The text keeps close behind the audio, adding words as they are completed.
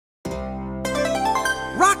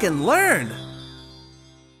rock and learn!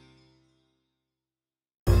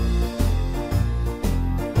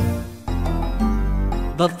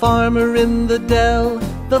 The farmer in the dell,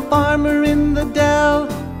 the farmer in the dell.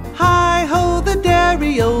 Hi-ho, the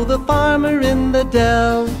derry-o, the farmer in the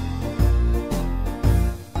dell.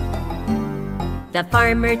 The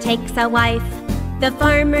farmer takes a wife, the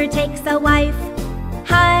farmer takes a wife.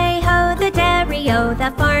 Hi-ho, the derry-o,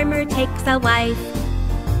 the farmer takes a wife.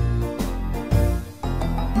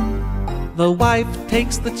 The wife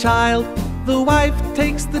takes the child, the wife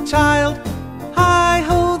takes the child.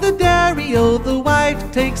 Hi-ho, the derry-o, the wife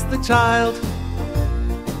takes the child.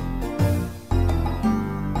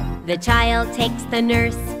 The child takes the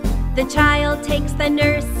nurse, the child takes the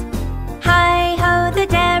nurse. Hi-ho, the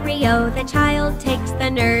derry-o, the child takes the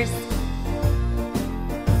nurse.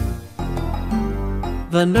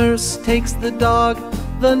 The nurse takes the dog,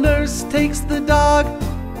 the nurse takes the dog.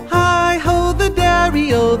 Hi-ho, the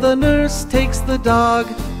derry-o, the nurse takes the dog.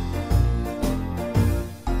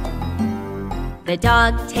 The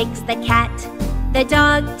dog takes the cat, the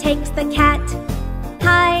dog takes the cat.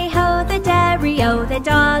 Hi-ho, the derry-o, the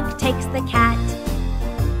dog takes the cat.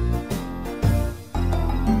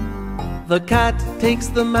 The cat takes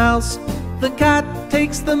the mouse, the cat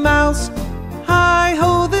takes the mouse.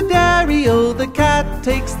 Hi-ho, the derry-o, the cat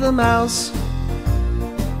takes the mouse.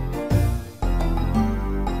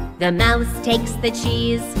 The mouse takes the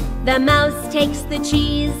cheese, the mouse takes the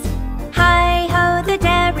cheese. Hi-ho, the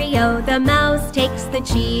derry-o, the mouse takes the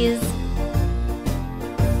cheese.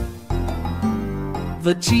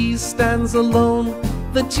 The cheese stands alone,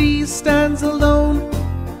 the cheese stands alone.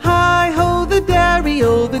 Hi-ho, the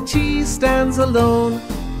derry-o, the cheese stands alone.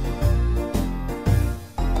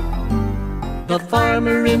 The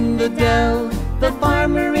farmer in the dell, the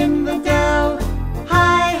farmer in the dell.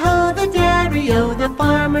 Hi-ho, the derry-o, the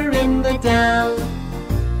farmer in the dell.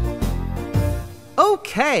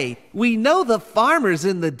 Okay, we know the farmer's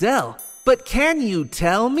in the dell, but can you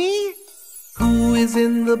tell me? Who is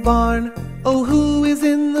in the barn? Oh, who is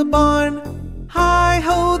in the barn?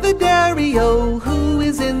 Hi-ho, the derry-o, who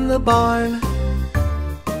is in the barn?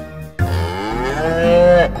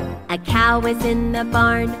 A cow is in the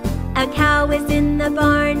barn, a cow is in the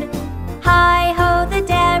barn. Hi-ho, the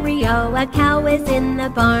derry-o, a cow is in the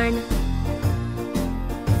barn.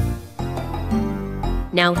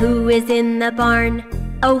 Now who is in the barn?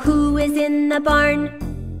 Oh, who is in the barn?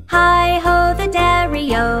 Hi-ho, the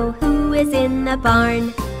derry-o, who is in the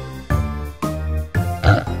barn?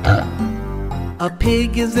 A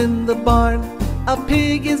pig is in the barn, a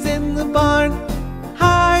pig is in the barn.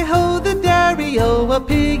 Hi-ho, the derry-o, a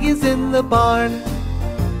pig is in the barn.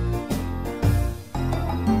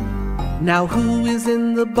 Now who is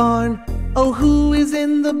in the barn? Oh, who is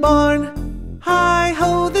in the barn?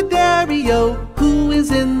 Hi-ho, the derry-o, who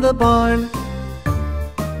is in the barn?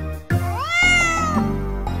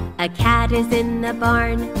 A cat is in the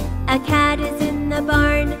barn, a cat is in the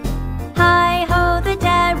barn. Hi-ho, the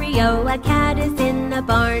derry-o, a cat is in the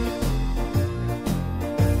barn.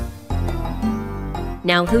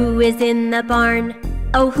 Now who is in the barn?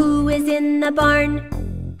 Oh, who is in the barn?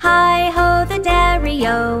 Hi-ho, the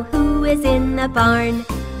derry-o, who is in the barn?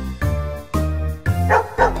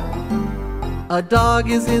 A dog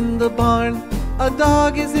is in the barn, a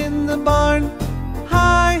dog is in the barn.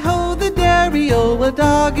 Hi-ho, the derry-o, a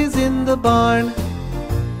dog is in the barn.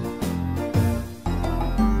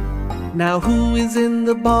 Now who is in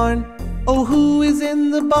the barn? Oh, who is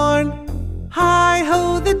in the barn?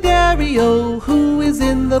 Hi-ho, the derry-o, who is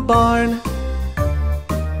in the barn?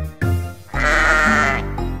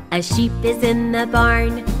 A sheep is in the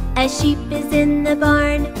barn, a sheep is in the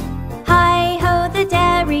barn. Hi-ho, the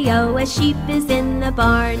derry-o, a sheep is in the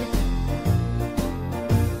barn.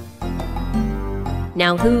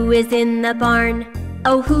 Now who is in the barn?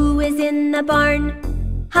 Oh, who is in the barn?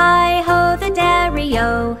 Hi-ho, the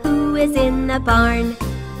derry-o, who is in the barn?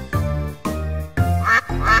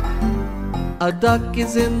 A duck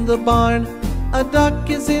is in the barn, a duck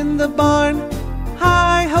is in the barn.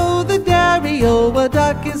 Hi-ho, the derry-o, a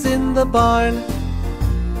duck is in the barn.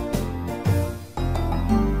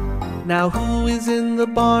 Now who is in the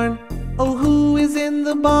barn? Oh, who is in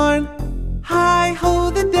the barn? Hi-ho,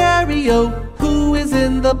 the derry-o, who is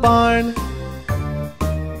in the barn?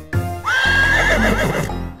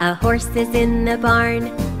 A horse is in the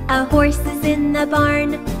barn, a horse is in the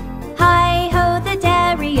barn. Hi-ho, the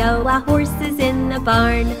derry-o, a horse is in the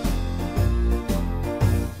barn.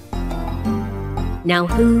 Now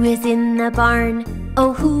who is in the barn?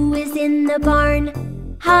 Oh, who is in the barn?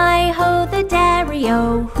 Hi-ho, the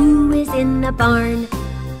derry-o, who is in the barn?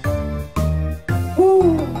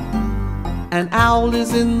 An owl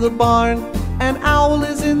is in the barn, an owl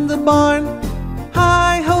is in the barn.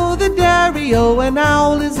 Hi-ho the derry-o, an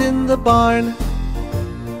owl is in the barn.